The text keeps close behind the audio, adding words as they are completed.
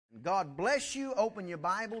God bless you. Open your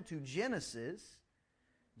Bible to Genesis.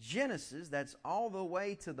 Genesis, that's all the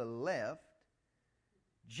way to the left.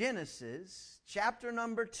 Genesis, chapter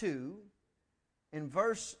number 2, in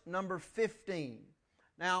verse number 15.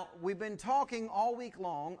 Now, we've been talking all week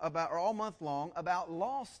long about, or all month long, about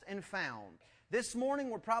lost and found. This morning,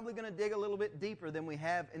 we're probably going to dig a little bit deeper than we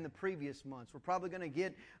have in the previous months. We're probably going to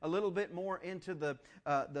get a little bit more into the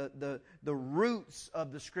roots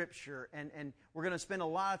of the Scripture. And we're going to spend a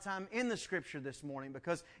lot of time in the Scripture this morning,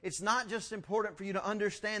 because it's not just important for you to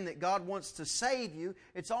understand that God wants to save you.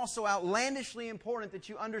 It's also outlandishly important that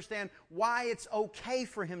you understand why it's okay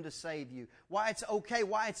for Him to save you. Why it's okay,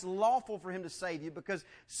 why it's lawful for Him to save you. Because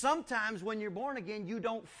sometimes when you're born again, you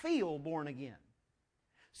don't feel born again.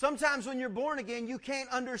 Sometimes when you're born again, you can't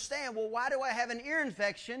understand, well, why do I have an ear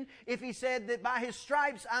infection if He said that by His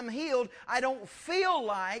stripes I'm healed? I don't feel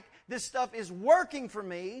like this stuff is working for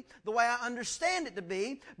me the way I understand it to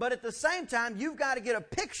be. But at the same time, you've got to get a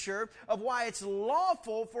picture of why it's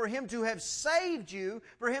lawful for Him to have saved you,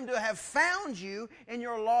 for Him to have found you in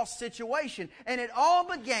your lost situation. And it all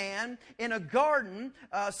began in a garden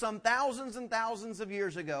some thousands and thousands of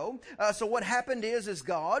years ago. So what happened is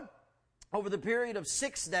God, over the period of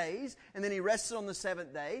 6 days, and then He rested on the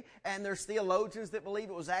seventh day. And there's theologians that believe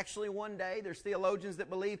it was actually one day. There's theologians that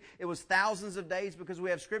believe it was thousands of days, because we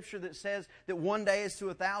have Scripture that says that 1 day is to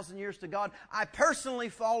 1,000 years to God. I personally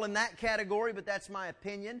fall in that category, but that's my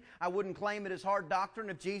opinion. I wouldn't claim it as hard doctrine.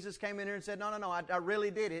 If Jesus came in here and said, no, I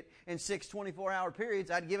really did it in 6 24-hour periods,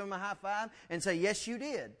 I'd give Him a high five and say, yes, you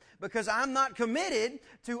did. Because I'm not committed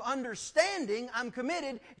to understanding, I'm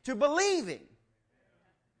committed to believing.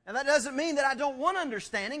 And that doesn't mean that I don't want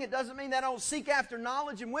understanding. It doesn't mean that I don't seek after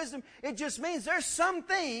knowledge and wisdom. It just means there's some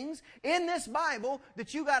things in this Bible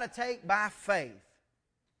that you got to take by faith.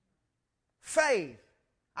 Faith.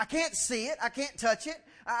 I can't see it. I can't touch it.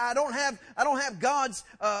 I don't have God's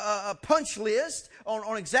punch list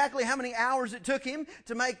on exactly how many hours it took Him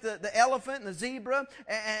to make the elephant and the zebra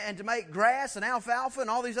and to make grass and alfalfa and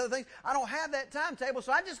all these other things. I don't have that timetable,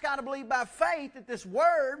 so I just got to believe by faith that this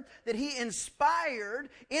Word that He inspired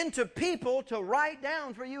into people to write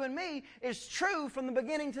down for you and me is true from the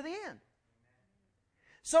beginning to the end.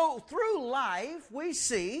 So through life, we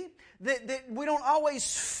see that we don't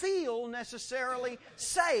always feel necessarily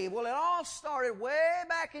saved. Well, it all started way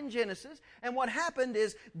back in Genesis, and what happened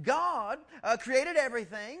is God created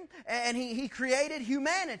everything, and He created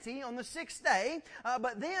humanity on the sixth day,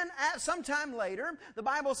 but then at some time later, the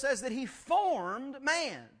Bible says that He formed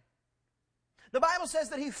man. The Bible says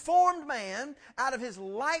that He formed man out of His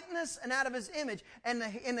likeness and out of His image. And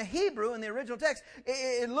in the Hebrew, in the original text,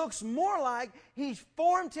 it looks more like He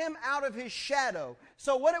formed him out of His shadow.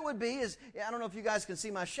 So what it would be is, I don't know if you guys can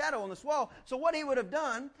see my shadow on this wall. So what He would have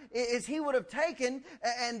done is He would have taken,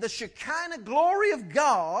 and the Shekinah glory of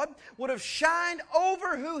God would have shined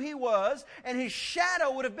over who He was, and His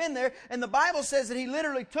shadow would have been there. And the Bible says that He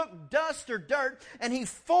literally took dust or dirt, and He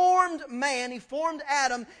formed man, He formed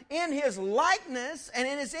Adam in His likeness and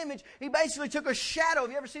in His image. He basically took a shadow.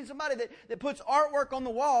 Have you ever seen somebody that puts artwork on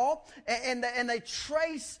the wall and they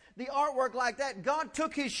trace the artwork like that? God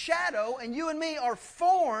took His shadow, and you and me are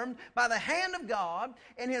formed by the hand of God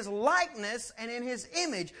in His likeness and in His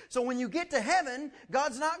image. So when you get to heaven,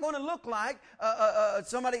 God's not going to look like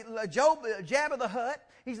Jabba the Hutt.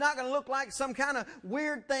 He's not going to look like some kind of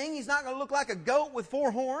weird thing. He's not going to look like a goat with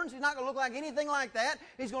 4 horns. He's not going to look like anything like that.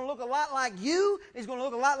 He's going to look a lot like you. He's going to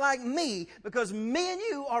look a lot like me, because me and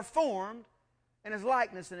you are formed in His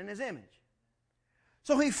likeness and in His image.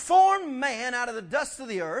 So He formed man out of the dust of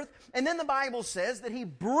the earth, and then the Bible says that He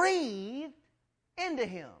breathed into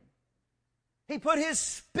him. He put His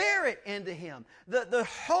Spirit into him. The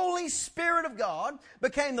Holy Spirit of God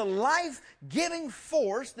became the life-giving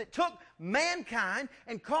force that took mankind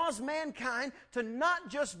and caused mankind to not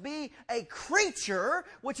just be a creature,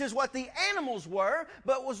 which is what the animals were,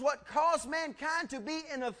 but was what caused mankind to be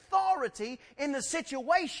an authority in the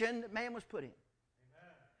situation that man was put in. Amen.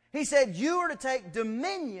 He said, you are to take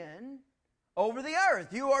dominion over the earth.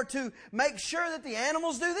 You are to make sure that the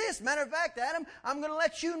animals do this. Matter of fact, Adam, I'm going to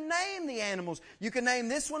let you name the animals. You can name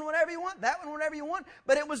this one whatever you want, that one whatever you want.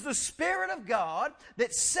 But it was the Spirit of God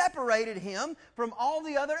that separated him from all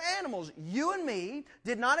the other animals. You and me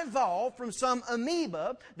did not evolve from some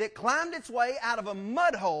amoeba that climbed its way out of a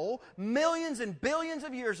mud hole millions and billions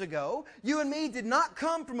of years ago. You and me did not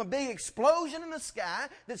come from a big explosion in the sky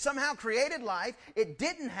that somehow created life. It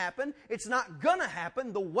didn't happen. It's not going to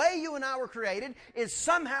happen. The way you and I were created created is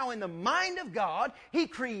somehow in the mind of God. He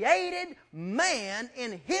created man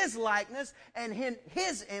in His likeness and in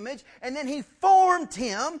His image, and then He formed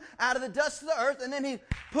him out of the dust of the earth, and then He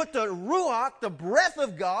put the Ruach, the breath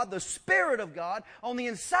of God, the Spirit of God, on the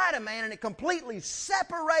inside of man, and it completely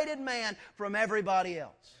separated man from everybody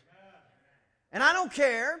else. And I don't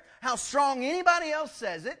care how strong anybody else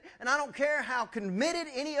says it, and I don't care how committed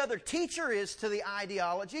any other teacher is to the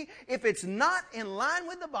ideology. If it's not in line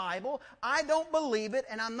with the Bible, I don't believe it,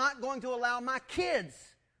 and I'm not going to allow my kids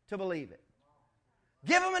to believe it.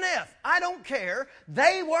 Give them an F. I don't care.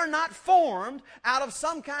 They were not formed out of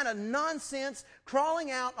some kind of nonsense,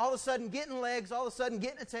 crawling out, all of a sudden getting legs, all of a sudden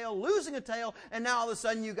getting a tail, losing a tail, and now all of a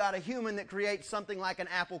sudden you got a human that creates something like an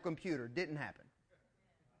Apple computer. Didn't happen.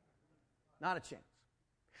 Not a chance.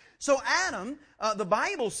 So Adam, the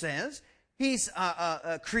Bible says, he's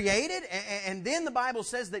created, and then the Bible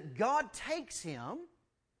says that God takes him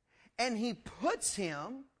and He puts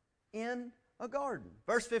him in a garden.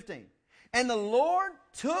 Verse 15. And the Lord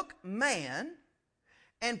took man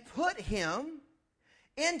and put him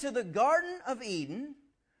into the Garden of Eden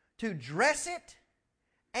to dress it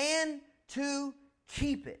and to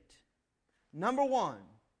keep it. Number one,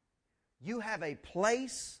 you have a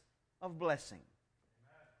place of blessing.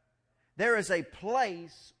 There is a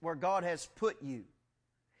place where God has put you.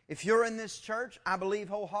 If you're in this church, I believe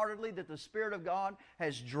wholeheartedly that the Spirit of God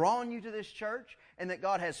has drawn you to this church and that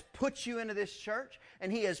God has put you into this church,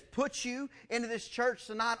 and He has put you into this church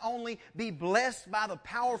to not only be blessed by the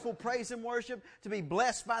powerful praise and worship, to be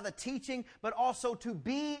blessed by the teaching, but also to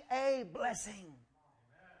be a blessing.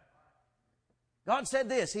 God said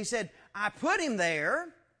this. He said, I put him there,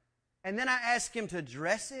 and then I asked him to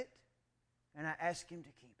dress it, and I ask Him to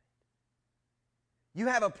keep it. You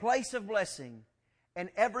have a place of blessing, and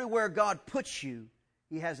everywhere God puts you,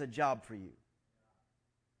 He has a job for you.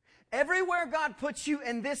 Everywhere God puts you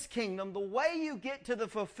in this kingdom, the way you get to the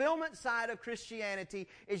fulfillment side of Christianity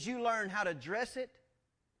is you learn how to dress it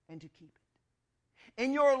and to keep it.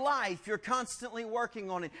 In your life, you're constantly working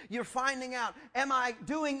on it. You're finding out, am I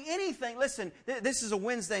doing anything? Listen, this is a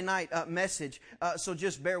Wednesday night message, so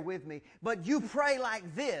just bear with me. But you pray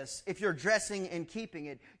like this if you're dressing and keeping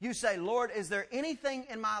it. You say, Lord, is there anything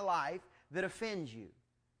in my life that offends you?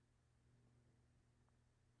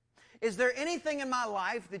 Is there anything in my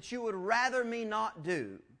life that you would rather me not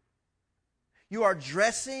do? You are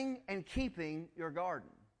dressing and keeping your garden.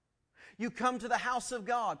 You come to the house of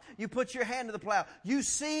God. You put your hand to the plow. You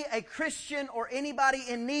see a Christian or anybody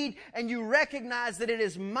in need, and you recognize that it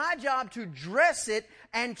is my job to dress it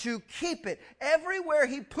and to keep it. Everywhere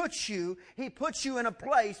He puts you in a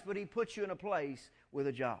place, but He puts you in a place with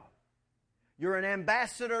a job. You're an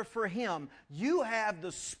ambassador for Him. You have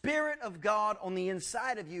the Spirit of God on the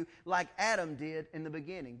inside of you like Adam did in the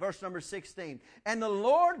beginning. Verse number 16. And the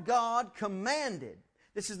Lord God commanded.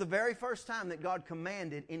 This is the very first time that God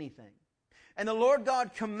commanded anything. And the Lord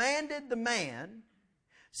God commanded the man,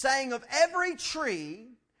 saying, of every tree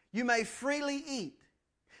you may freely eat.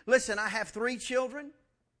 Listen, I have 3 children.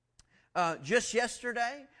 Just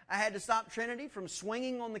yesterday, I had to stop Trinity from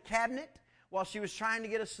swinging on the cabinet while she was trying to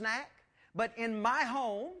get a snack. But in my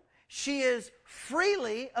home, she is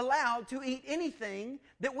freely allowed to eat anything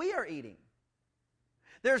that we are eating.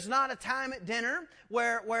 There's not a time at dinner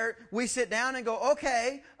where we sit down and go,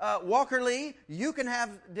 okay, Walker Lee, you can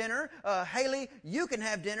have dinner. Haley, you can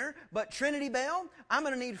have dinner. But Trinity Bell, I'm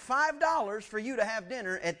going to need $5 for you to have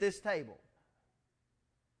dinner at this table.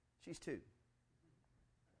 She's 2.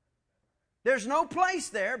 There's no place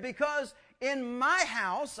there because in my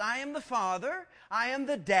house, I am the father, I am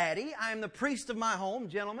the daddy, I am the priest of my home.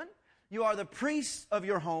 Gentlemen, you are the priests of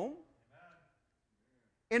your home.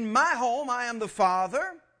 In my home, I am the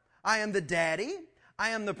father, I am the daddy,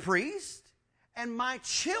 I am the priest, and my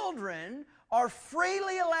children are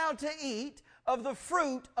freely allowed to eat of the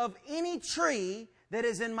fruit of any tree that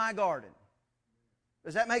is in my garden.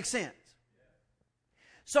 Does that make sense?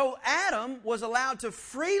 So Adam was allowed to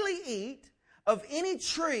freely eat of any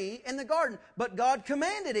tree in the garden, but God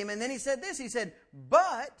commanded him, and then He said this, He said,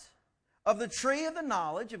 but of the tree of the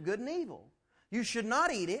knowledge of good and evil, you should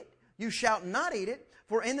not eat it, you shalt not eat it,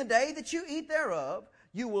 for in the day that you eat thereof,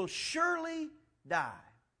 you will surely die.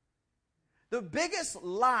 The biggest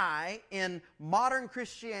lie in modern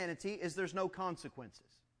Christianity is there's no consequences.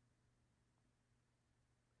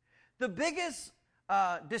 The biggest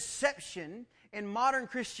deception in modern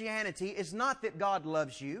Christianity is not that God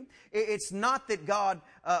loves you. It's not that God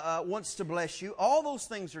wants to bless you. All those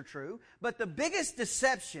things are true. But the biggest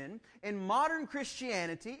deception in modern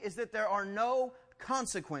Christianity is that there are no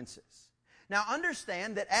consequences. Now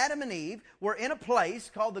understand that Adam and Eve were in a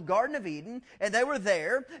place called the Garden of Eden, and they were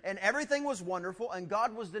there, and everything was wonderful, and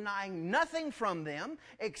God was denying nothing from them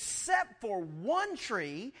except for one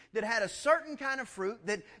tree that had a certain kind of fruit,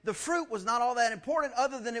 that the fruit was not all that important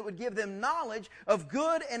other than it would give them knowledge of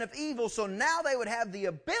good and of evil. So now they would have the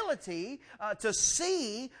ability to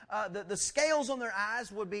see, the scales on their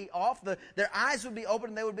eyes would be off, their eyes would be open,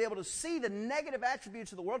 and they would be able to see the negative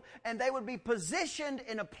attributes of the world, and they would be positioned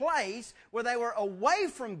in a place where they were away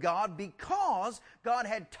from God because God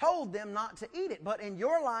had told them not to eat it. But in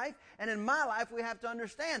your life and in my life, we have to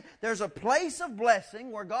understand there's a place of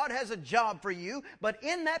blessing where God has a job for you, but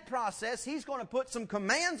in that process, He's going to put some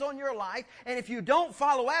commands on your life, and if you don't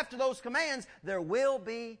follow after those commands, there will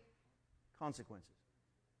be consequences.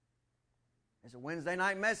 It's a Wednesday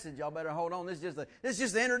night message. Y'all better hold on. This is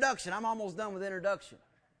just the introduction. I'm almost done with the introduction.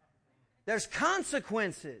 There's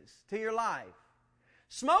consequences to your life.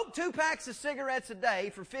 Smoke 2 packs of cigarettes a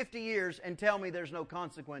day for 50 years and tell me there's no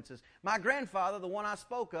consequences. My grandfather, the one I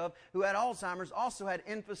spoke of, who had Alzheimer's, also had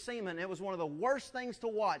emphysema, and it was one of the worst things to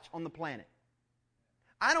watch on the planet.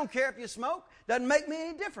 I don't care if you smoke. Doesn't make me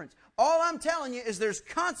any difference. All I'm telling you is there's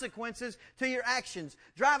consequences to your actions.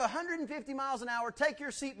 Drive 150 miles an hour, take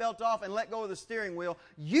your seatbelt off, and let go of the steering wheel.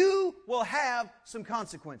 You will have some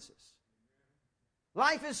consequences.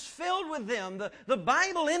 Life is filled with them. The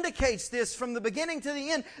Bible indicates this from the beginning to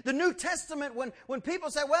the end. The New Testament, when people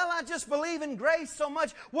say, well, I just believe in grace so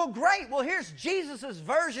much. Well, great. Well, here's Jesus'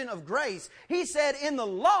 version of grace. He said in the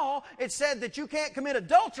law, it said that you can't commit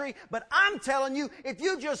adultery. But I'm telling you, if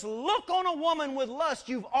you just look on a woman with lust,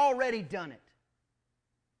 you've already done it.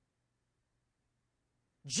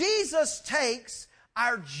 Jesus takes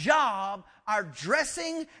our job, our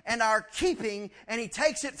dressing, and our keeping, and He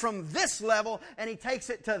takes it from this level, and He takes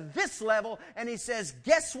it to this level, and He says,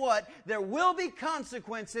 guess what? There will be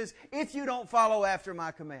consequences if you don't follow after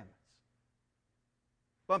my commandments.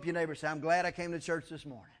 Bump your neighbor and say, I'm glad I came to church this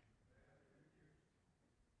morning.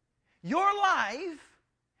 Your life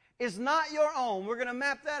is not your own. We're going to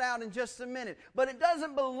map that out in just a minute. But it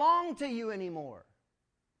doesn't belong to you anymore.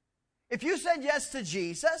 If you said yes to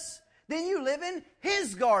Jesus, then you live in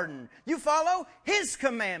His garden. You follow His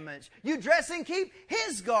commandments. You dress and keep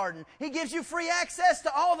His garden. He gives you free access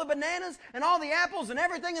to all the bananas and all the apples and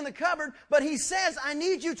everything in the cupboard. But He says, I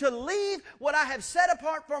need you to leave what I have set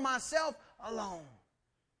apart for myself alone.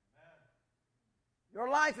 Your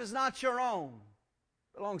life is not your own.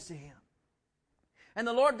 It belongs to Him. And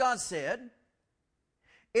the Lord God said,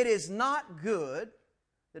 it is not good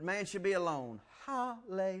that man should be alone.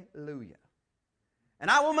 Hallelujah. And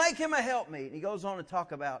I will make him a helpmeet. And he goes on to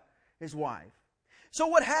talk about his wife. So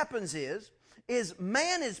what happens is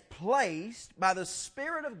man is placed by the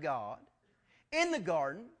Spirit of God in the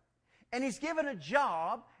garden, and he's given a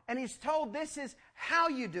job, and he's told this is how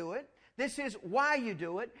you do it, this is why you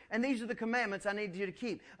do it, and these are the commandments I need you to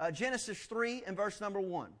keep. Genesis 3 and verse number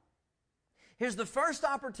 1. Here's the first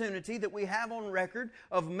opportunity that we have on record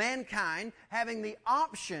of mankind having the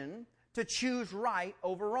option to choose right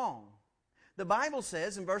over wrong. The Bible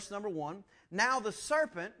says in verse number 1, now the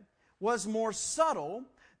serpent was more subtle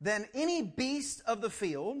than any beast of the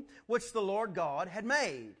field which the Lord God had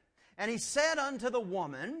made. And he said unto the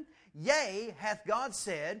woman, yea, hath God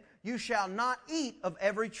said, you shall not eat of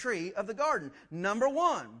every tree of the garden. Number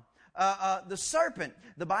 1. The serpent.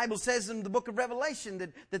 The Bible says in the book of Revelation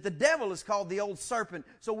that the devil is called the old serpent.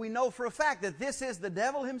 So we know for a fact that this is the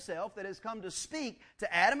devil himself that has come to speak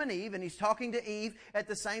to Adam and Eve, and he's talking to Eve at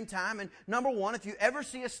the same time. And number 1, if you ever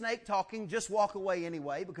see a snake talking, just walk away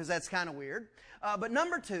anyway, because that's kind of weird. But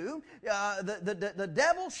number 2, the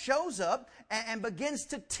devil shows up and begins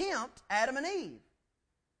to tempt Adam and Eve.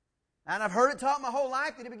 And I've heard it taught my whole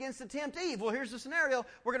life that he begins to tempt Eve. Well, here's the scenario.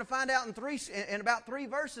 We're going to find out in about 3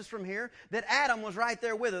 verses from here that Adam was right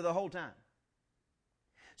there with her the whole time.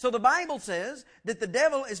 So the Bible says that the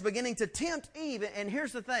devil is beginning to tempt Eve. And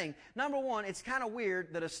here's the thing. Number 1, it's kind of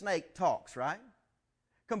weird that a snake talks, right?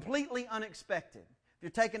 Completely unexpected. If you're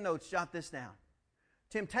taking notes, jot this down.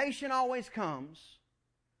 Temptation always comes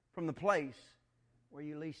from the place where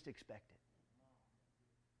you least expect it.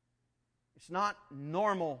 It's not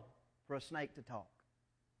normal for a snake to talk.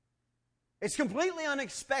 It's completely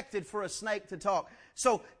unexpected for a snake to talk.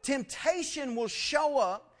 So temptation will show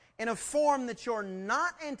up in a form that you're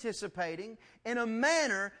not anticipating, in a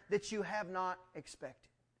manner that you have not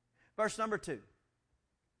expected. Verse number 2.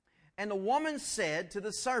 And the woman said to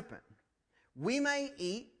the serpent, we may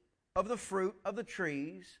eat of the fruit of the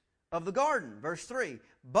trees of the garden. Verse 3.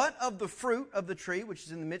 But of the fruit of the tree which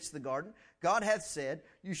is in the midst of the garden, God hath said,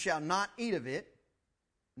 you shall not eat of it,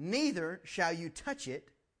 neither shall you touch it,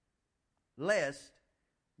 lest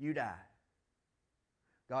you die.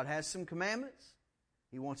 God has some commandments.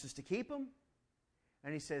 He wants us to keep them.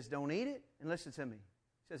 And He says, don't eat it. And listen to me.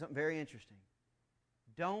 He says something very interesting.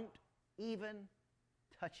 Don't even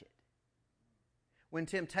touch it. When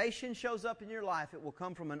temptation shows up in your life, it will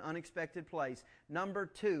come from an unexpected place. Number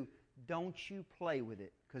 2, don't you play with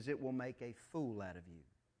it, because it will make a fool out of you.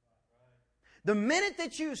 The minute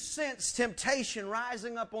that you sense temptation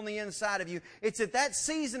rising up on the inside of you, it's at that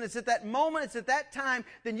season, it's at that moment, it's at that time,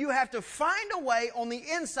 then you have to find a way on the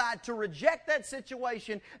inside to reject that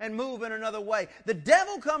situation and move in another way. The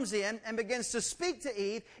devil comes in and begins to speak to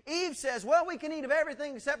Eve. Eve says, well, we can eat of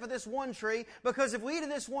everything except for this one tree, because if we eat of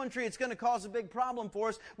this one tree, it's going to cause a big problem for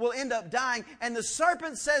us. We'll end up dying. And the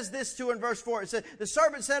serpent says this to her in verse 4. It said, the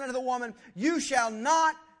serpent said unto the woman, you shall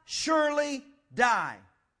not surely die.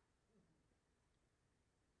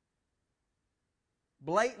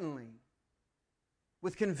 Blatantly,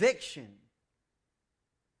 with conviction.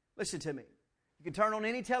 Listen to me. You can turn on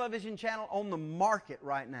any television channel on the market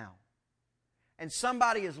right now, and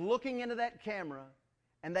somebody is looking into that camera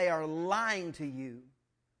and they are lying to you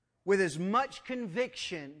with as much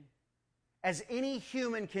conviction as any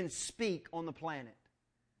human can speak on the planet.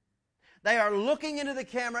 They are looking into the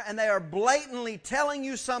camera and they are blatantly telling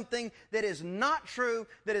you something that is not true,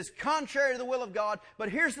 that is contrary to the will of God. But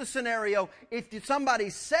here's the scenario. If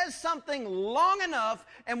somebody says something long enough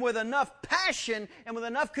and with enough passion and with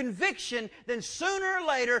enough conviction, then sooner or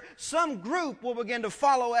later some group will begin to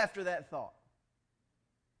follow after that thought.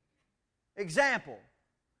 Example,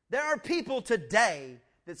 there are people today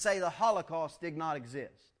that say the Holocaust did not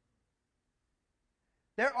exist.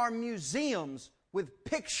 There are museums with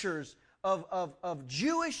pictures of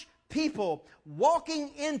Jewish people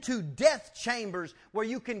walking into death chambers where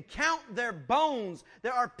you can count their bones.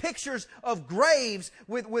 There are pictures of graves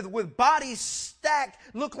with bodies stacked,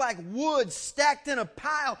 look like wood stacked in a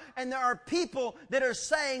pile. And there are people that are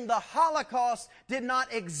saying the Holocaust did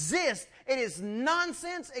not exist. It is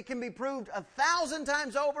nonsense. It can be proved 1,000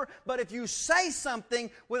 times over. But if you say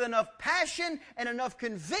something with enough passion and enough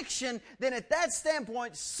conviction, then at that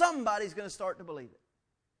standpoint, somebody's going to start to believe it.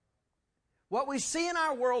 What we see in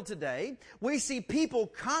our world today, we see people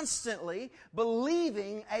constantly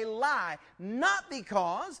believing a lie, not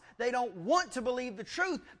because they don't want to believe the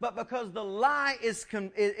truth, but because the lie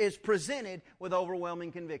is presented with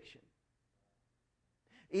overwhelming conviction.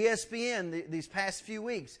 ESPN, these past few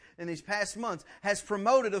weeks and these past months, has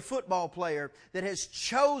promoted a football player that has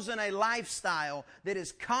chosen a lifestyle that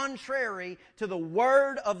is contrary to the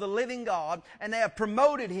Word of the living God, and they have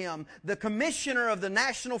promoted him. The commissioner of the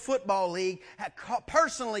National Football League had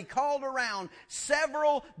personally called around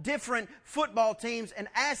several different football teams and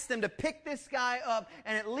asked them to pick this guy up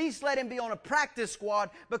and at least let him be on a practice squad,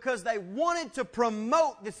 because they wanted to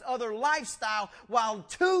promote this other lifestyle, while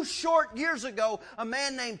 2 short years ago, a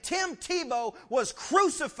man named Tim Tebow was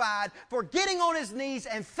crucified for getting on his knees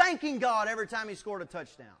and thanking God every time he scored a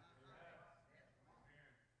touchdown.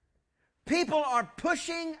 People are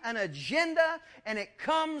pushing an agenda, and it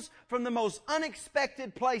comes from the most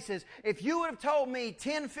unexpected places. If you would have told me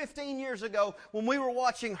 10, 15 years ago, when we were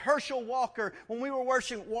watching Herschel Walker, when we were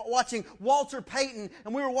watching Walter Payton,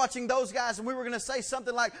 and we were watching those guys, and we were going to say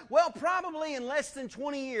something like, well, probably in less than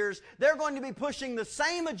 20 years, they're going to be pushing the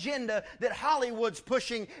same agenda that Hollywood's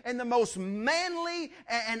pushing in the most manly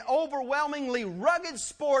and overwhelmingly rugged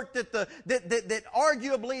sport that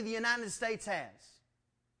arguably the United States has.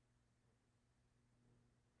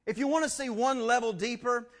 If you want to see one level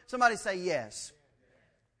deeper, somebody say yes.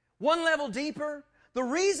 One level deeper, the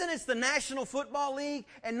reason it's the National Football League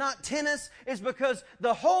and not tennis is because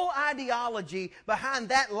the whole ideology behind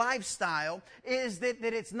that lifestyle is that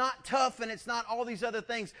it's not tough and it's not all these other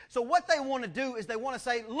things. So what they want to do is they want to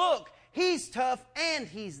say, look, he's tough and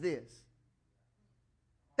he's this.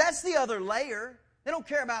 That's the other layer. They don't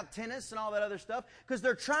care about tennis and all that other stuff because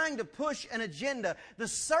they're trying to push an agenda. The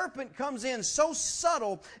serpent comes in so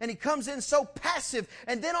subtle and he comes in so passive,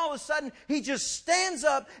 and then all of a sudden he just stands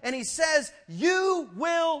up and he says, you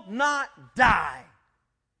will not die.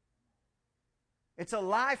 It's a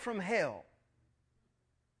lie from hell.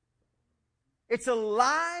 It's a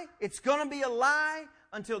lie. It's going to be a lie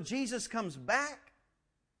until Jesus comes back.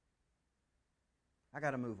 I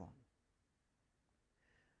got to move on.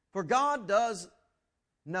 For God does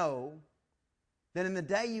know that in the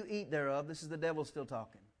day you eat thereof, this is the devil still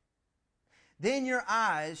talking, then your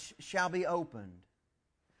eyes shall be opened,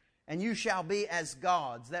 and you shall be as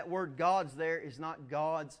gods. That word gods there is not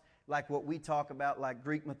gods like what we talk about, like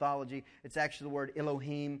Greek mythology. It's actually the word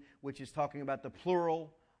Elohim, which is talking about the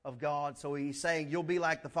plural of God. So he's saying you'll be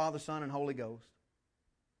like the Father, Son, and Holy Ghost.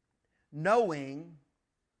 knowing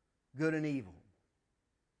good and evil.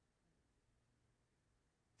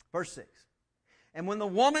 Verse 6. And when the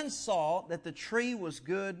woman saw that the tree was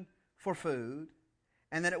good for food,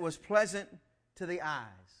 and that it was pleasant to the eyes.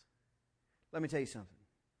 Let me tell you something.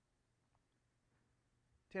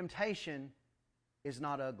 Temptation is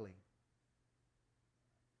not ugly.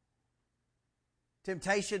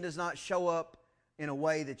 Temptation does not show up in a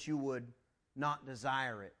way that you would not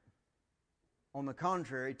desire it. On the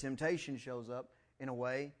contrary, temptation shows up in a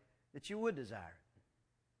way that you would desire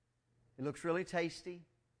it. It looks really tasty.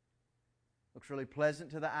 Looks really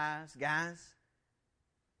pleasant to the eyes. Guys,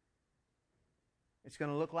 it's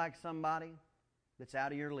going to look like somebody that's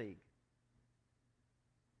out of your league.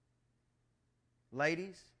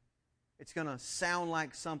 Ladies, it's going to sound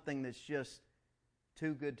like something that's just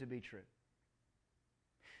too good to be true.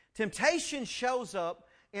 Temptation shows up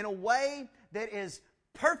in a way that is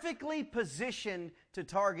perfectly positioned to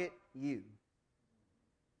target you.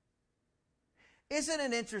 Isn't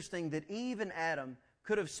it interesting that Eve and Adam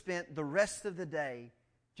could have spent the rest of the day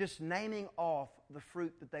just naming off the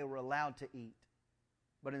fruit that they were allowed to eat,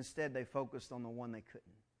 but instead they focused on the one they couldn't?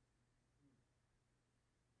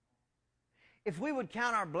 If we would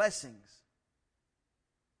count our blessings,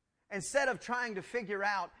 instead of trying to figure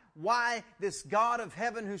out why this God of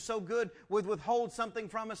heaven who's so good would withhold something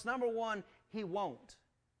from us, number one, He won't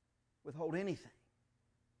withhold anything.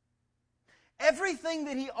 Everything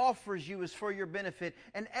that He offers you is for your benefit,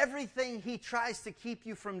 and everything He tries to keep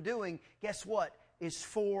you from doing, guess what? Is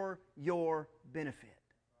for your benefit.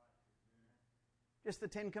 Just the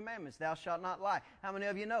 10 Commandments. Thou shalt not lie. How many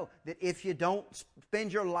of you know that if you don't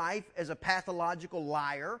spend your life as a pathological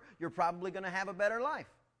liar, you're probably going to have a better life?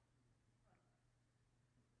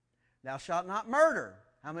 Thou shalt not murder.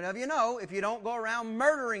 How many of you know if you don't go around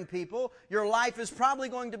murdering people, your life is probably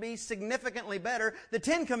going to be significantly better? The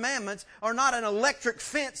 10 Commandments are not an electric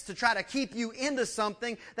fence to try to keep you into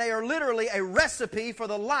something. They are literally a recipe for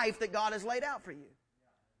the life that God has laid out for you.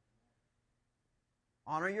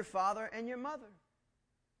 Honor your father and your mother.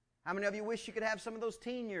 How many of you wish you could have some of those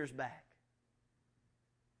teen years back?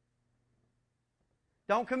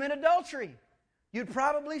 Don't commit adultery. You'd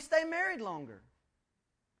probably stay married longer.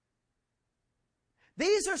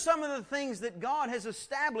 These are some of the things that God has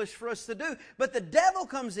established for us to do. But the devil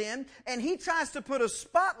comes in and he tries to put a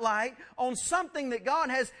spotlight on something that God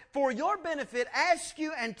has, for your benefit, asked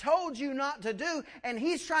you and told you not to do. And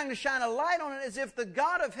he's trying to shine a light on it as if the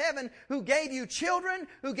God of heaven, who gave you children,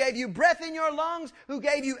 who gave you breath in your lungs, who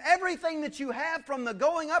gave you everything that you have from the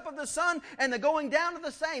going up of the sun and the going down of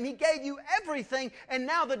the same. He gave you everything. And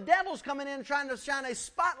now the devil's coming in trying to shine a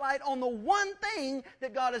spotlight on the one thing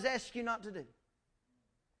that God has asked you not to do.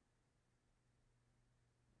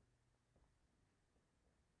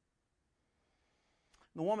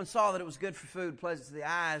 The woman saw that it was good for food, pleasant to the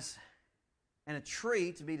eyes, and a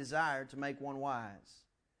tree to be desired to make one wise.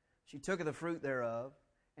 She took of the fruit thereof,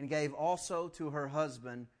 and gave also to her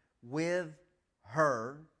husband with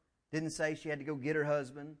her. Didn't say she had to go get her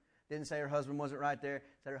husband. Didn't say her husband wasn't right there.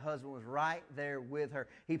 Said her husband was right there with her.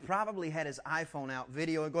 He probably had his iPhone out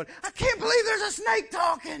videoing, going, "I can't believe there's a snake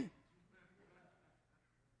talking."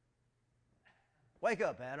 Wake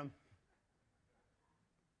up, Adam.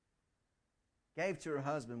 Gave to her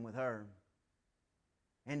husband with her,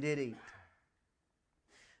 and did eat.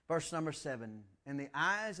 Verse number 7, and the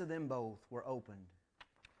eyes of them both were opened,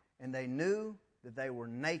 and they knew that they were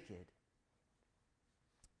naked.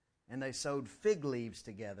 And they sewed fig leaves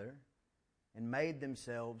together, and made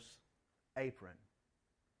themselves apron.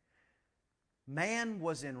 Man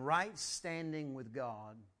was in right standing with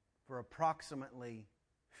God for approximately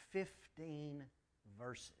 15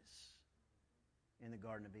 verses in the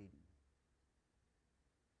Garden of Eden.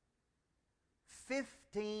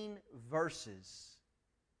 15 verses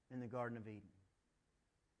in the Garden of Eden.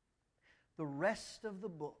 The rest of the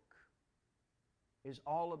book is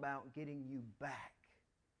all about getting you back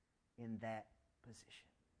in that position.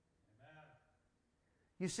 Amen.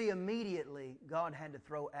 You see, immediately God had to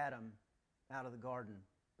throw Adam out of the garden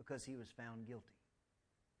because he was found guilty.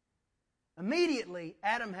 Immediately,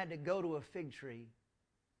 Adam had to go to a fig tree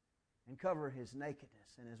and cover his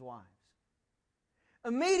nakedness and his wives.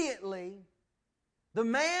 Immediately, the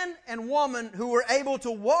man and woman who were able to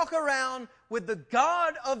walk around with the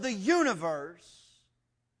God of the universe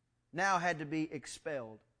now had to be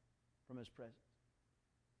expelled from His presence.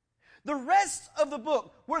 The rest of the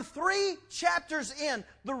book, we're 3 chapters in,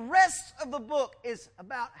 the rest of the book is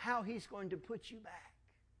about how He's going to put you back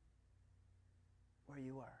where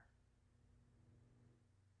you were.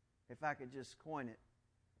 If I could just coin it,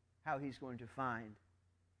 how He's going to find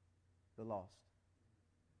the lost.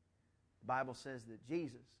 The Bible says that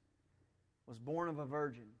Jesus was born of a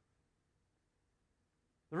virgin.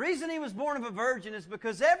 The reason He was born of a virgin is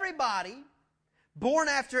because everybody born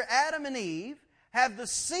after Adam and Eve have the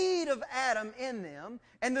seed of Adam in them,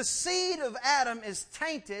 and the seed of Adam is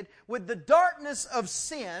tainted with the darkness of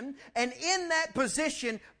sin, and in that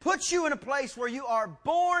position puts you in a place where you are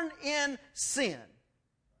born in sin.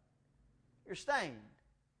 You're stained.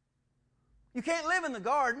 You can't live in the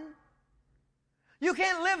garden. You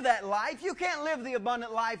can't live that life. You can't live the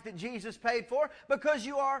abundant life that Jesus paid for because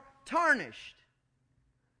you are tarnished.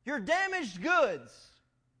 You're damaged goods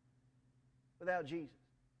without Jesus.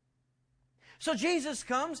 So Jesus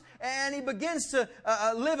comes and He begins to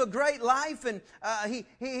live a great life, and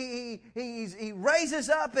he raises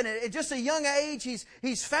up, and at just a young age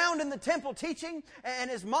he's found in the temple teaching,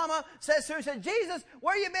 and his mama says to him, Jesus,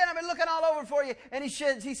 where you been? I've been looking all over for you. And he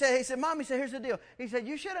said, Mom, here's the deal. He said,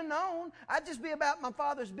 you should have known. I'd just be about my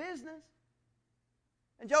Father's business.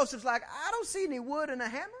 And Joseph's like, I don't see any wood and a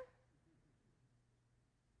hammer.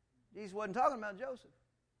 Jesus wasn't talking about Joseph.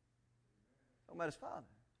 Talking about his father.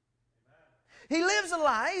 He lives a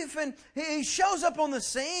life, and he shows up on the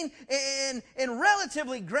scene in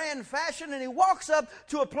relatively grand fashion, and he walks up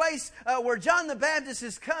to a place where John the Baptist,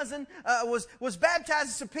 his cousin, was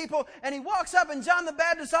baptizing some people, and he walks up, and John the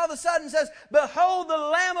Baptist all of a sudden says, behold the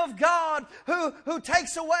Lamb of God who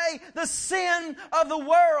takes away the sin of the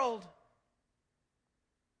world.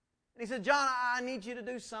 And he said, John, I need you to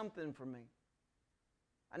do something for me.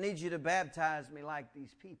 I need you to baptize me like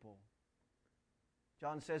these people.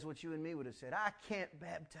 John says what you and me would have said. I can't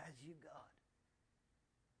baptize you,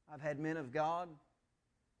 God. I've had men of God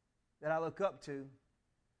that I look up to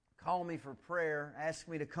call me for prayer, ask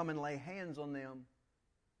me to come and lay hands on them.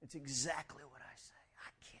 It's exactly what I say. I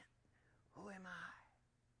can't. Who am I?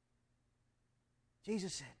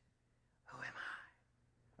 Jesus said, who am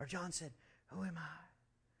I? Or John said, who am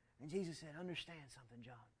I? And Jesus said, understand something,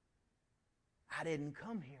 John. I didn't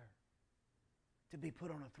come here to be put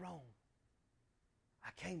on a throne. I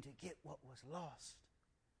came to get what was lost,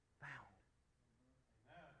 found.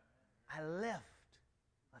 I left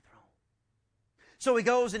a throne. So he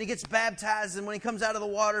goes and he gets baptized, and when he comes out of the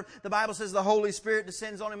water, the Bible says the Holy Spirit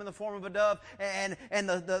descends on him in the form of a dove, and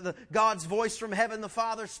the God's voice from heaven, the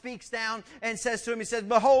Father, speaks down and says to him, he says,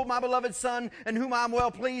 behold my beloved Son, in whom I am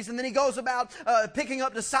well pleased. And then he goes about picking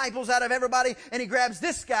up disciples out of everybody, and he grabs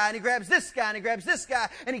this guy, and he grabs this guy, and he grabs this guy,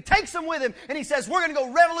 and he takes them with him, and he says, we're going to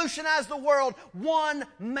go revolutionize the world one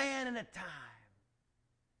man at a time.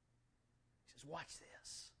 He says, watch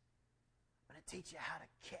this. I'm going to teach you how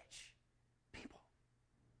to catch people.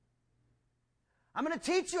 I'm going to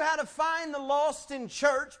teach you how to find the lost in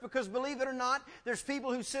church, because believe it or not, there's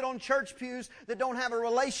people who sit on church pews that don't have a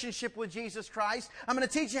relationship with Jesus Christ. I'm going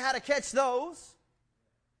to teach you how to catch those.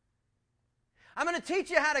 I'm going to teach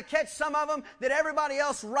you how to catch some of them that everybody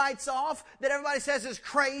else writes off, that everybody says is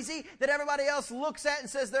crazy, that everybody else looks at and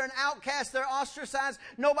says they're an outcast, they're ostracized,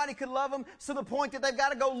 nobody could love them, to the point that they've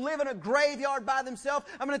got to go live in a graveyard by themselves.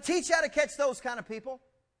 I'm going to teach you how to catch those kind of people.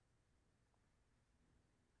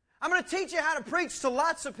 I'm going to teach you how to preach to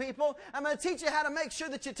lots of people. I'm going to teach you how to make sure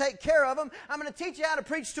that you take care of them. I'm going to teach you how to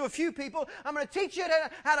preach to a few people. I'm going to teach you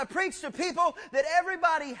how to preach to people that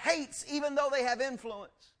everybody hates, even though they have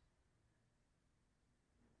influence.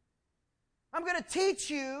 I'm going to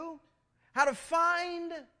teach you how to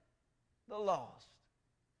find the lost.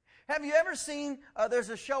 Have you ever seen, there's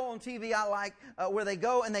a show on TV I like where they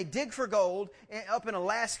go and they dig for gold up in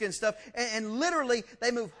Alaska and stuff, and literally they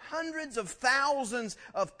move hundreds of thousands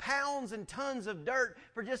of pounds and tons of dirt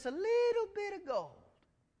for just a little bit of gold.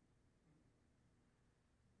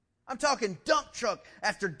 I'm talking dump truck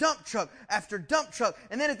after dump truck after dump truck.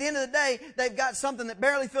 And then at the end of the day, they've got something that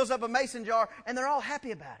barely fills up a mason jar, and they're all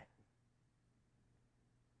happy about it.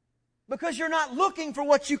 Because you're not looking for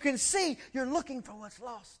what you can see, you're looking for what's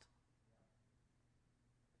lost.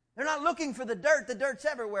 They're not looking for the dirt's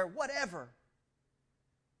everywhere, whatever.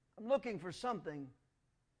 I'm looking for something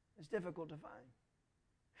that's difficult to find.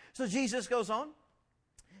 So Jesus goes on.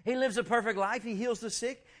 He lives a perfect life. He heals the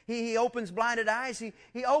sick. He opens blinded eyes.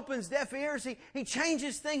 He opens deaf ears. He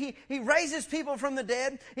changes things. He raises people from the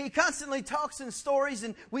dead. He constantly talks in stories,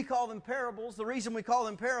 and we call them parables. The reason we call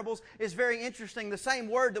them parables is very interesting. The same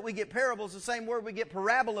word that we get parables, the same word we get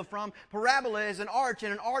parabola from. Parabola is an arch,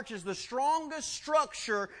 and an arch is the strongest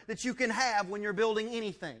structure that you can have when you're building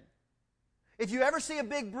anything. If you ever see a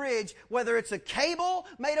big bridge, whether it's a cable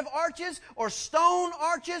made of arches or stone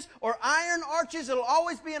arches or iron arches, it'll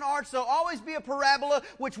always be an arch. There'll always be a parabola,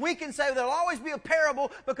 which we can say there'll always be a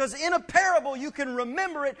parable, because in a parable you can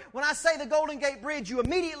remember it. When I say the Golden Gate Bridge, you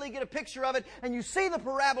immediately get a picture of it and you see the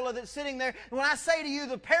parabola that's sitting there. And when I say to you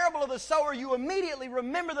the parable of the sower, you immediately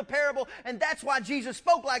remember the parable, and that's why Jesus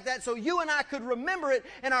spoke like that, so you and I could remember it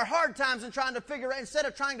in our hard times and trying to figure out, instead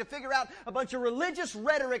of trying to figure out a bunch of religious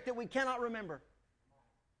rhetoric that we cannot remember.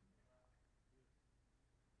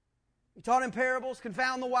 He taught in parables,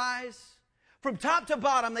 confound the wise. From top to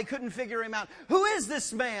bottom, they couldn't figure him out. Who is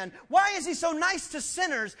this man? Why is he so nice to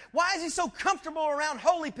sinners? Why is he so comfortable around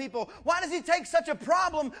holy people? Why does he take such a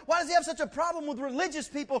problem? Why does he have such a problem with religious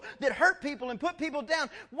people that hurt people and put people down?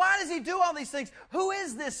 Why does he do all these things? Who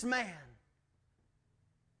is this man?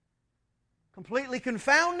 Completely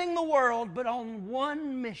confounding the world, but on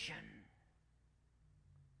one mission: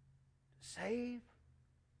 to save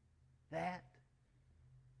that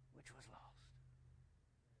which was lost.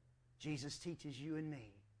 Jesus teaches you and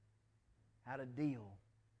me how to deal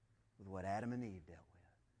with what Adam and Eve dealt with.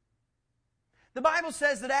 The Bible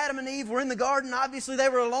says that Adam and Eve were in the garden. Obviously, they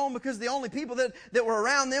were alone because the only people that were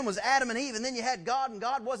around them was Adam and Eve. And then you had God, and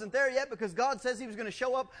God wasn't there yet because God says He was going to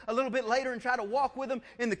show up a little bit later and try to walk with them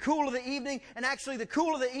in the cool of the evening. And actually, the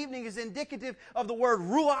cool of the evening is indicative of the word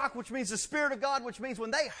ruach, which means the Spirit of God, which means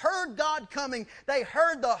when they heard God coming, they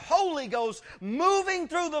heard the Holy Ghost moving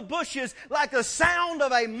through the bushes like the sound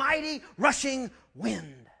of a mighty rushing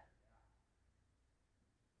wind.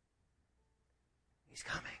 He's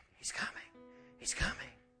coming. He's coming. He's coming.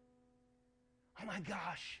 Oh my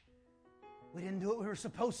gosh. We didn't do what we were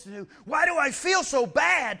supposed to do. Why do I feel so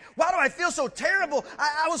bad? Why do I feel so terrible?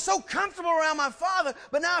 I was so comfortable around my father,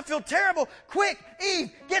 but now I feel terrible. Quick,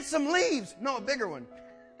 Eve, get some leaves. No, a bigger one.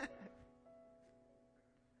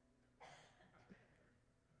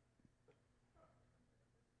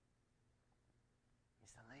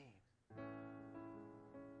 It's the leaves.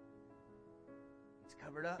 It's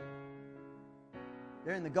covered up.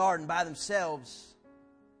 They're in the garden by themselves.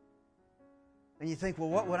 And you think, well,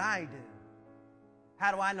 what would I do?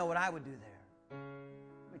 How do I know what I would do there?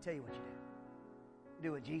 Let me tell you what you do. You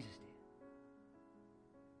do what Jesus did.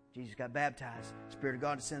 Jesus got baptized. The Spirit of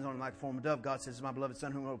God descends on him like a form of dove. God says, "This is my beloved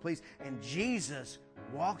Son whom I will please." And Jesus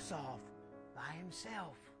walks off by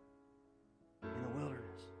himself in the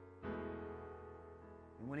wilderness.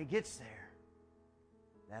 And when he gets there,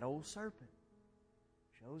 that old serpent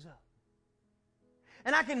shows up.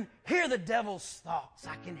 And I can hear the devil's thoughts.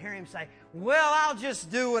 I can hear him say, well, I'll just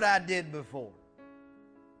do what I did before.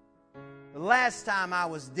 The last time I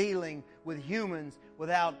was dealing with humans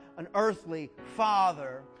without an earthly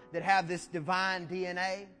father that have this divine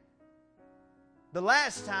DNA, the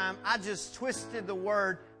last time I just twisted the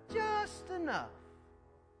word just enough.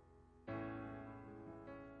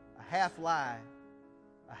 A half lie,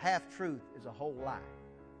 a half truth is a whole lie.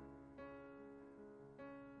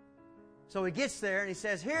 So he gets there and he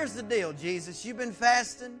says, here's the deal, Jesus. You've been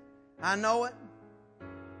fasting. I know it.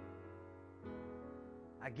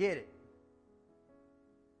 I get it.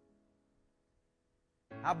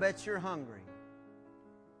 I bet you're hungry,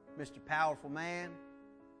 Mr. Powerful Man,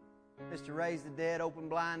 Mr. Raise the Dead, Open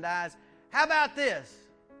Blind Eyes. How about this?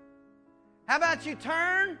 How about you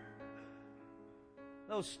turn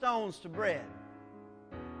those stones to bread?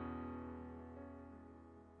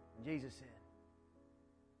 And Jesus said,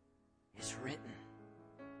 it's written.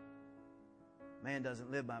 Man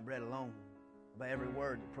doesn't live by bread alone, but by every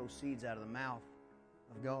word that proceeds out of the mouth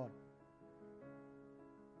of God.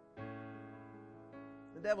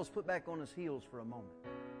 The devil's put back on his heels for a moment.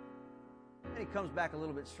 Then he comes back a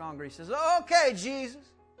little bit stronger. He says, okay, Jesus,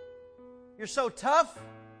 you're so tough.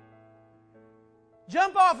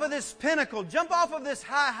 Jump off of this pinnacle. Jump off of this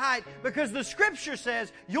high height, because the Scripture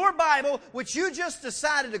says, your Bible, which you just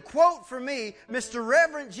decided to quote for me, Mr.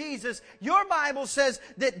 Reverend Jesus, your Bible says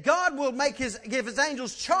that God will give His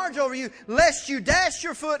angels charge over you, lest you dash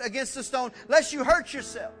your foot against a stone, lest you hurt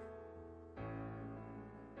yourself.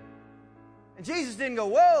 And Jesus didn't go,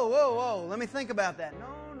 whoa, whoa, whoa, let me think about that. No.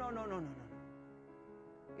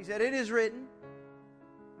 He said, it is written.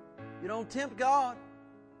 You don't tempt God.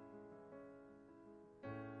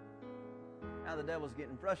 Now the devil's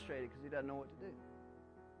getting frustrated because he doesn't know what to do.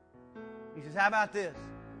 He says, how about this?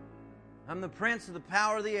 I'm the prince of the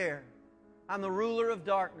power of the air. I'm the ruler of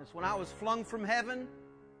darkness. When I was flung from heaven,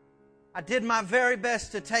 I did my very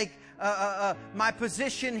best to take my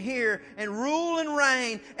position here and rule and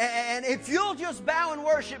reign. And if you'll just bow and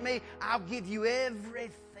worship me, I'll give you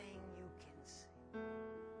everything you can see.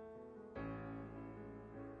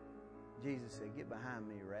 Jesus said, get behind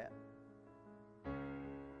me, rat.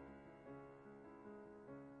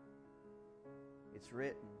 It's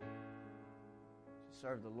written,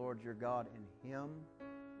 serve the Lord your God and Him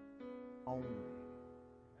only.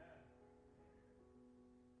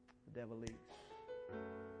 The devil leaves.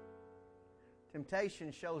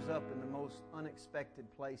 Temptation shows up in the most unexpected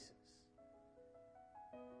places.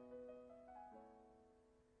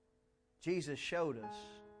 Jesus showed us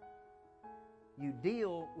you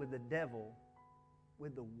deal with the devil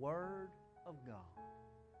with the Word of God.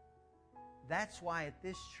 That's why at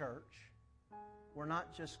this church, we're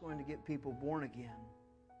not just going to get people born again,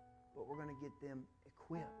 but we're going to get them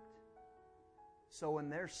equipped. So in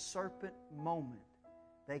their serpent moment,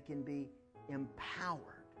 they can be empowered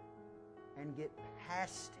and get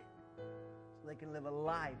past it so they can live a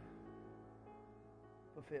life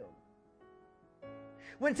fulfilled.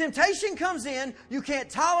 When temptation comes in, you can't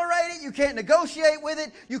tolerate it, you can't negotiate with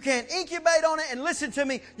it, you can't incubate on it, and listen to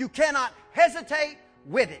me, you cannot hesitate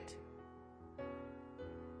with it.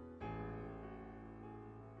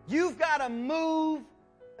 You've got to move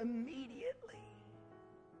immediately.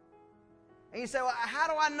 And you say, well, how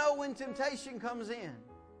do I know when temptation comes in?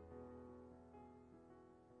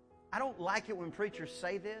 I don't like it when preachers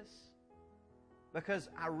say this, because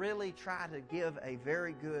I really try to give a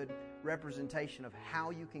very good representation of how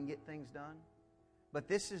you can get things done. But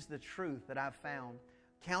this is the truth that I've found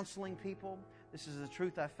counseling people. This is the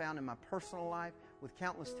truth I've found in my personal life with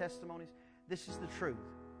countless testimonies. This is the truth.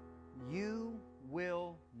 You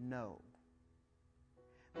will know.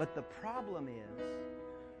 But the problem is,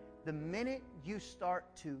 the minute you start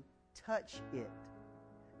to touch it.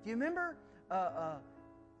 Do you remember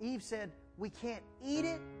Eve said, we can't eat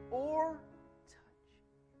it or touch it.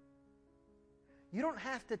 You don't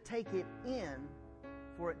have to take it in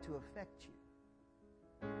for it to affect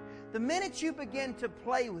you. The minute you begin to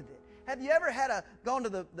play with it. Have you ever gone to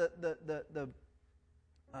the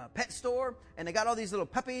pet store and they got all these little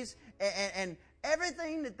puppies and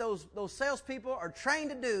everything that those salespeople are trained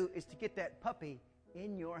to do is to get that puppy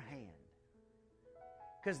in your hand.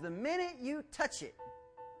 Because the minute you touch it,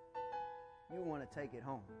 you want to take it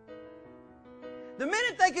home. The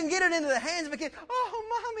minute they can get it into the hands of a kid,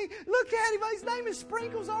 oh, Mommy, look at him. His name is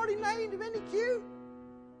Sprinkles, already named him. Isn't he cute?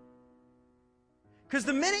 Because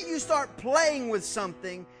the minute you start playing with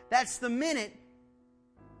something, that's the minute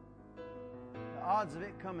the odds of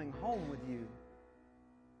it coming home with you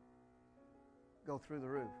go through the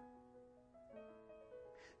roof.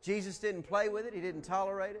 Jesus didn't play with it. He didn't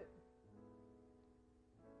tolerate it.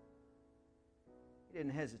 He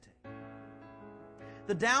didn't hesitate.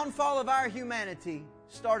 The downfall of our humanity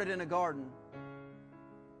started in a garden,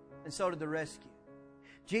 and so did the rescue.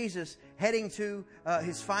 Jesus, heading to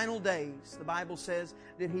His final days, the Bible says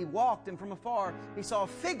that He walked, and from afar He saw a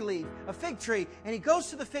fig leaf, a fig tree, and He goes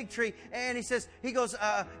to the fig tree, and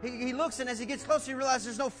He looks, and as He gets closer, He realizes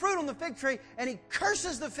there's no fruit on the fig tree, and He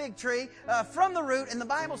curses the fig tree from the root, and the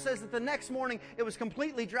Bible says that the next morning it was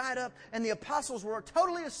completely dried up, and the apostles were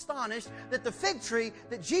totally astonished that the fig tree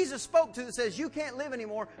that Jesus spoke to that says, you can't live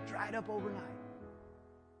anymore, dried up overnight.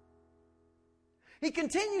 He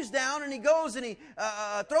continues down and he goes and he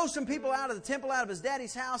throws some people out of the temple, out of his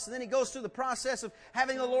daddy's house, and then he goes through the process of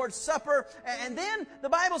having the Lord's Supper. And then the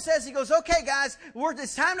Bible says, he goes, okay guys,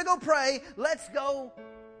 it's time to go pray. Let's go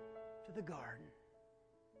to the garden.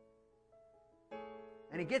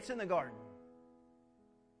 And he gets in the garden.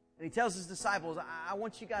 And he tells his disciples, I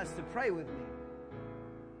want you guys to pray with me.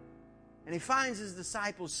 And he finds his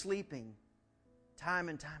disciples sleeping time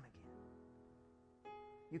and time again.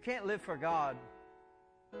 You can't live for God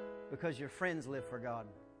because your friends live for God.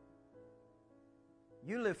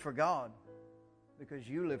 You live for God because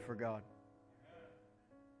you live for God.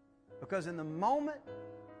 Because in the moment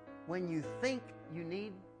when you think you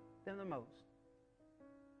need them the most,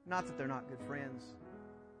 not that they're not good friends,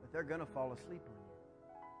 but they're going to fall asleep on you.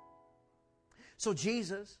 So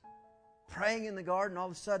Jesus, praying in the garden, all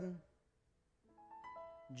of a sudden,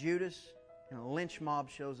 Judas and a lynch mob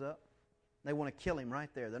shows up. They want to kill him right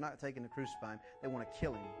there. They're not taking to crucify him. They want to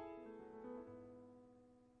kill him.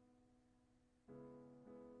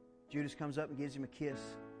 Judas comes up and gives him a kiss.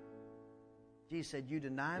 Jesus said, you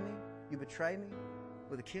deny me? You betray me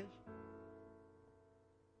with a kiss?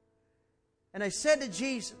 And they said to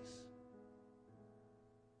Jesus,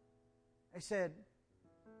 they said,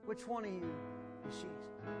 which one of you is Jesus?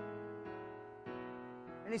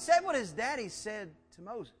 And he said what his daddy said to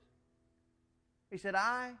Moses. He said,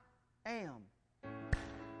 I am.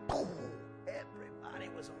 Boom! Everybody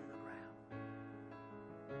was on the ground.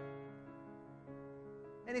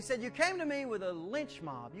 And he said, you came to me with a lynch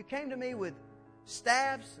mob. You came to me with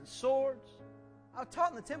staffs and swords. I was taught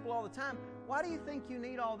in the temple all the time. Why do you think you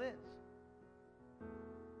need all this?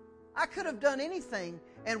 I could have done anything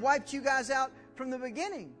and wiped you guys out from the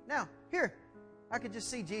beginning. Now, here, I could just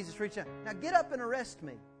see Jesus reach out. Now get up and arrest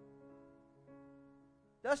me.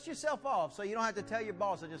 Dust yourself off so you don't have to tell your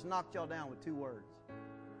boss I just knocked y'all down with 2 words.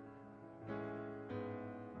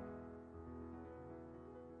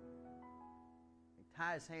 They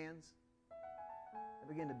tie his hands. They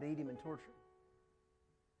begin to beat him and torture him.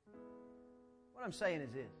 What I'm saying is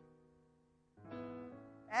this.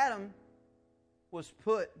 Adam was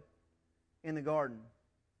put in the garden.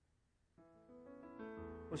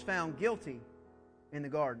 Was found guilty in the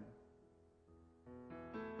garden.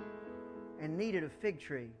 And needed a fig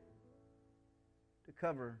tree to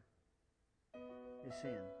cover his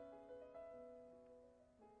sin.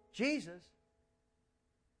 Jesus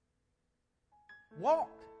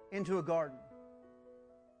walked into a garden,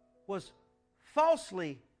 was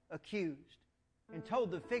falsely accused, and told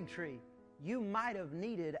the fig tree, you might have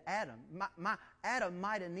needed Adam. Adam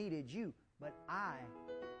might have needed you, but I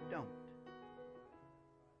don't.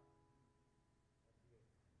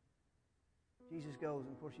 Jesus goes,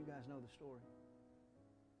 and of course you guys know the story.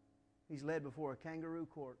 He's led before a kangaroo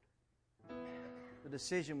court. The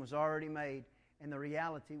decision was already made, and the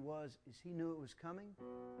reality was is he knew it was coming,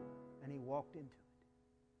 and he walked into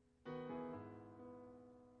it.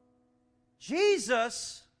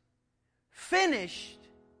 Jesus finished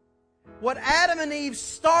what Adam and Eve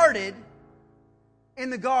started in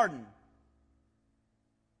the garden.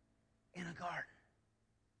 In a garden.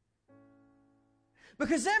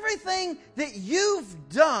 Because everything that you've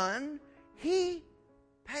done, He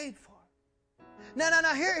paid for. Now,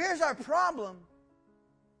 here's our problem.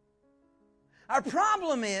 Our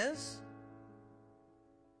problem is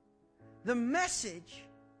the message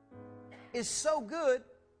is so good,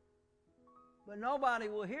 but nobody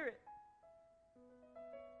will hear it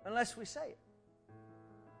unless we say it.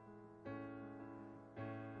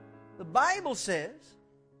 The Bible says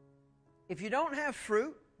if you don't have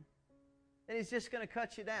fruit, then He's just going to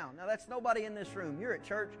cut you down. Now, that's nobody in this room. You're at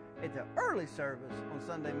church at the early service on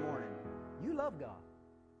Sunday morning. You love God.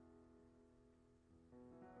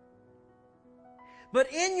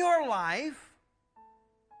 But in your life,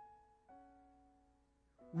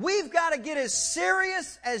 we've got to get as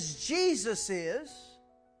serious as Jesus is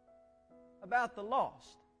about the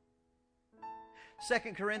lost.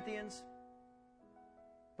 2 Corinthians,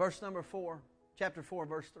 verse number 4, chapter 4,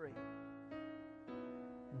 verse 3.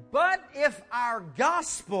 But if our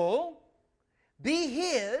gospel be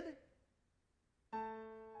hid,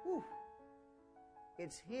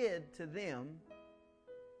 it's hid to them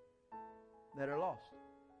that are lost.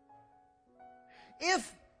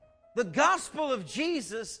 If the gospel of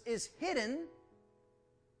Jesus is hidden,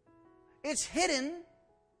 it's hidden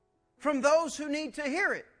from those who need to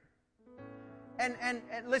hear it. And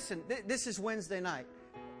listen, this is Wednesday night.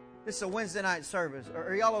 This is a Wednesday night service.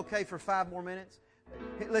 Are y'all okay for 5 more minutes?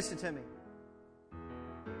 Listen to me.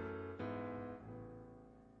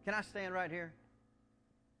 Can I stand right here?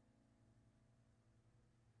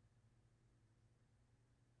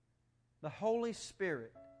 The Holy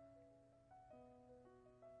Spirit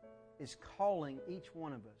is calling each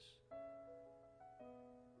one of us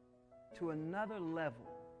to another level.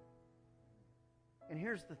 And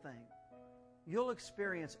here's the thing. You'll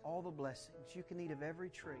experience all the blessings. You can eat of every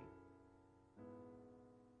tree.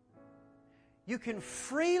 You can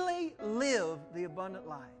freely live the abundant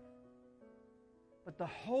life. But the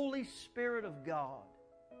Holy Spirit of God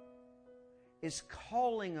is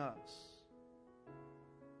calling us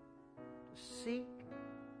to seek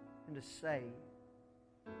and to save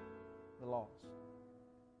the lost.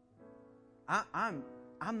 I'm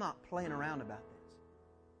not playing around about this.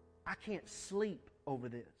 I can't sleep over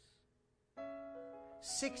this.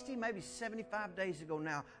 60, maybe 75 days ago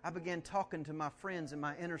now, I began talking to my friends in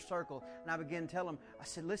my inner circle, and I began telling them, I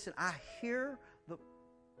said, listen, I hear the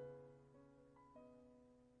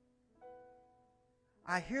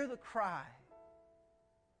cry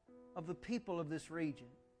of the people of this region.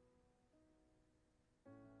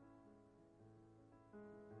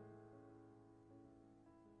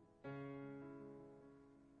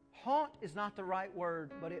 Haunt is not the right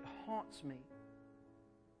word, but it haunts me.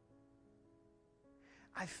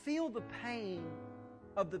 I feel the pain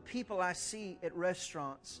of the people I see at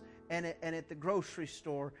restaurants and at the grocery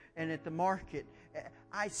store and at the market.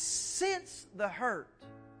 I sense the hurt.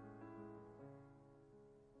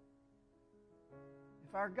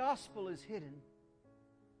 If our gospel is hidden,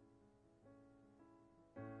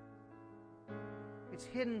 it's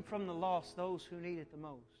hidden from the lost, those who need it the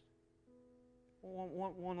most.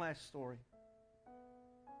 One last story.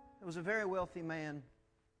 There was a very wealthy man,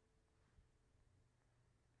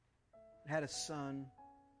 had a son,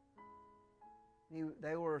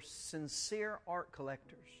 They were sincere art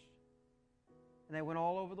collectors. And they went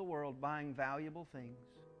all over the world buying valuable things.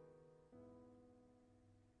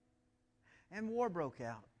 And war broke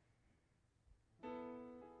out.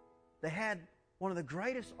 They had one of the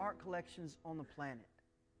greatest art collections on the planet.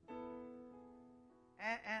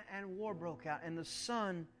 And war broke out. And the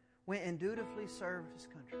son went and dutifully served his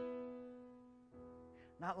country.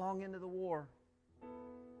 Not long into the war,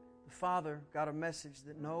 the father got a message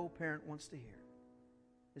that no parent wants to hear.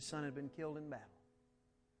 His son had been killed in battle,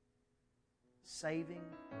 saving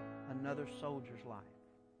another soldier's life.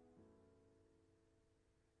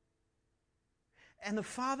 And the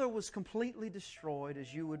father was completely destroyed,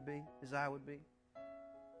 as you would be, as I would be.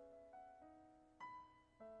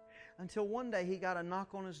 Until one day he got a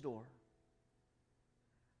knock on his door.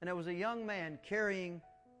 And there was a young man carrying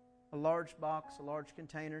a large box, a large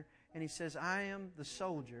container, and he says, "I am the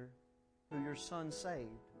soldier who your son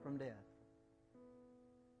saved from death."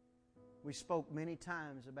 We spoke many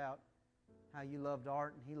times about how you loved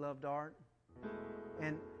art and he loved art.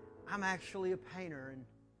 And I'm actually a painter, and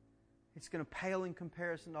it's going to pale in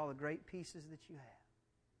comparison to all the great pieces that you have.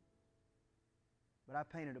 But I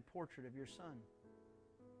painted a portrait of your son.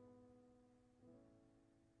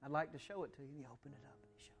 I'd like to show it to you. And he opened it up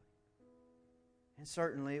and he showed it. And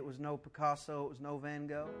certainly it was no Picasso, it was no Van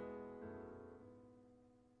Gogh.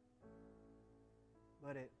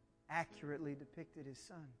 But it accurately depicted his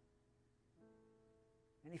son.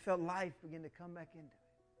 And he felt life begin to come back into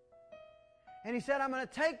it. And he said, "I'm going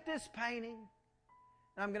to take this painting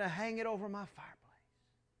and I'm going to hang it over my fireplace."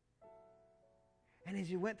 And as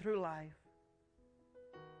he went through life,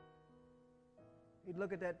 he'd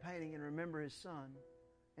look at that painting and remember his son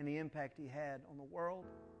and the impact he had on the world,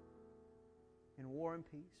 in war and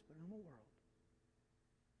peace, but in the world.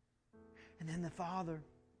 And then the father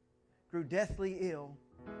grew deathly ill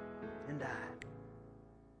and died.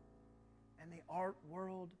 And the art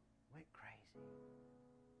world went crazy.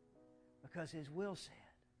 Because his will said,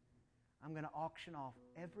 "I'm going to auction off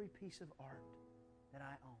every piece of art that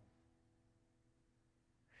I own."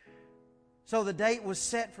 So the date was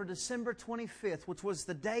set for December 25th, which was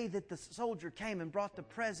the day that the soldier came and brought the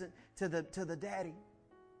present to the daddy.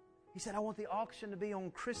 He said, "I want the auction to be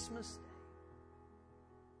on Christmas Day."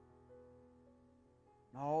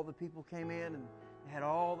 And all the people came in and they had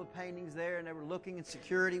all the paintings there, and they were looking, and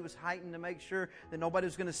security was heightened to make sure that nobody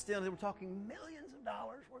was going to steal. They were talking millions of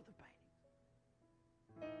dollars worth of paintings.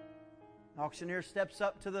 The auctioneer steps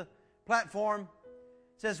up to the platform,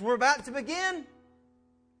 says, "We're about to begin.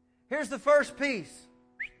 Here's the first piece."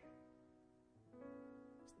 It's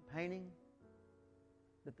the painting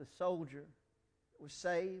that the soldier that was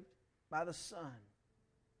saved by the son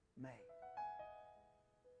made.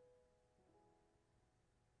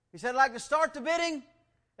 He said, "I'd like to start the bidding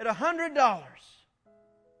at $100.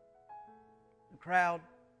 The crowd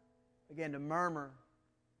began to murmur.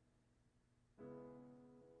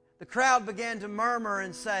 The crowd began to murmur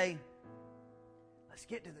and say, "Let's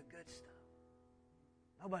get to the good stuff.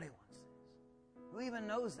 Nobody wants this. Who even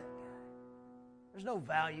knows that guy? There's no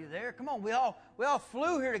value there. Come on, we all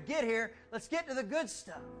flew here to get here. Let's get to the good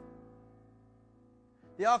stuff."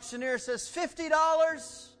 The auctioneer says,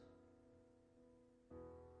 $50.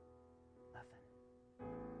 Nothing.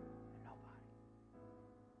 And nobody.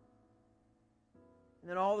 And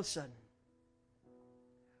then all of a sudden,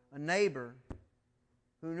 a neighbor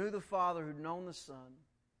who knew the father, who'd known the son,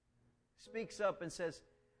 speaks up and says,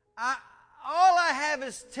 all I have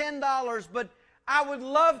is $10, but I would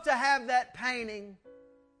love to have that painting.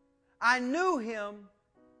 I knew him.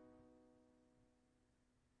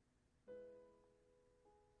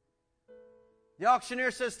 The auctioneer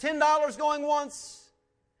says, $10 going once,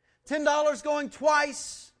 $10 going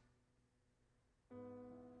twice.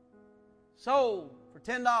 Sold for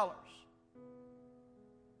 $10.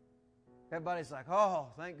 Everybody's like,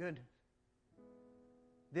 "Oh, thank goodness."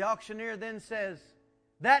 The auctioneer then says,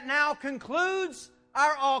 "That now concludes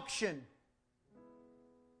our auction."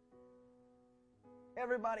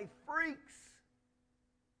 Everybody freaks.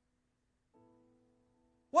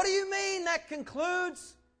 "What do you mean that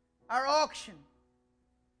concludes our auction?"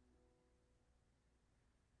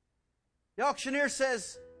 The auctioneer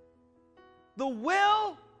says, "The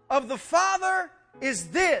will of the Father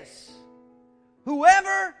is this: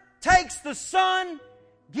 whoever takes the Son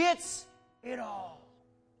gets it all."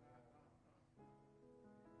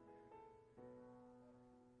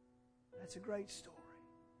 That's a great story.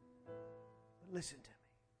 But listen to me.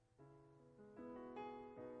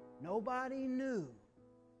 Nobody knew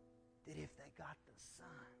that if they got the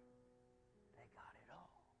Son, they got it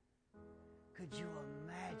all. Could you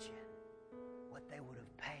imagine what they would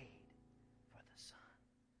have paid for the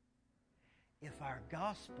if our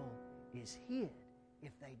gospel is hid,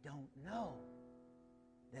 if they don't know,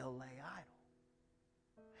 they'll lay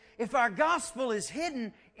idle. If our gospel is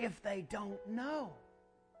hidden, if they don't know,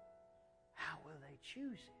 how will they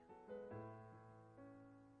choose Him?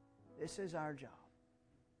 This is our job.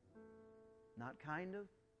 Not kind of,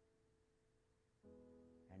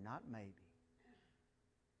 and not maybe.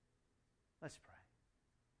 Let's pray.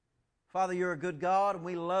 Father, You're a good God, and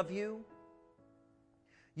we love You.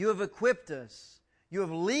 You have equipped us. You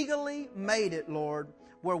have legally made it, Lord,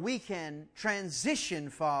 where we can transition,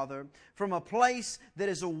 Father, from a place that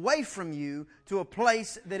is away from You to a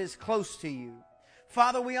place that is close to You.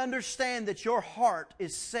 Father, we understand that Your heart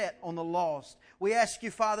is set on the lost. We ask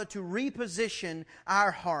You, Father, to reposition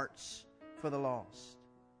our hearts for the lost.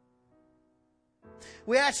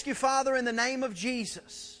 We ask You, Father, in the name of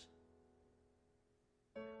Jesus,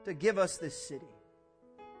 to give us this city.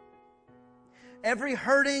 Every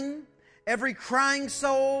hurting, every crying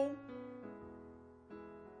soul,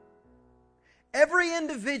 every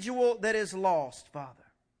individual that is lost,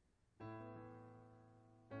 Father,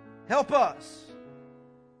 help us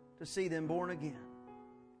to see them born again,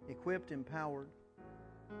 equipped, empowered,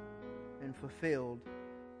 and fulfilled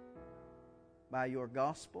by Your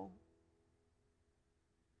gospel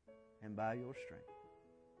and by Your strength.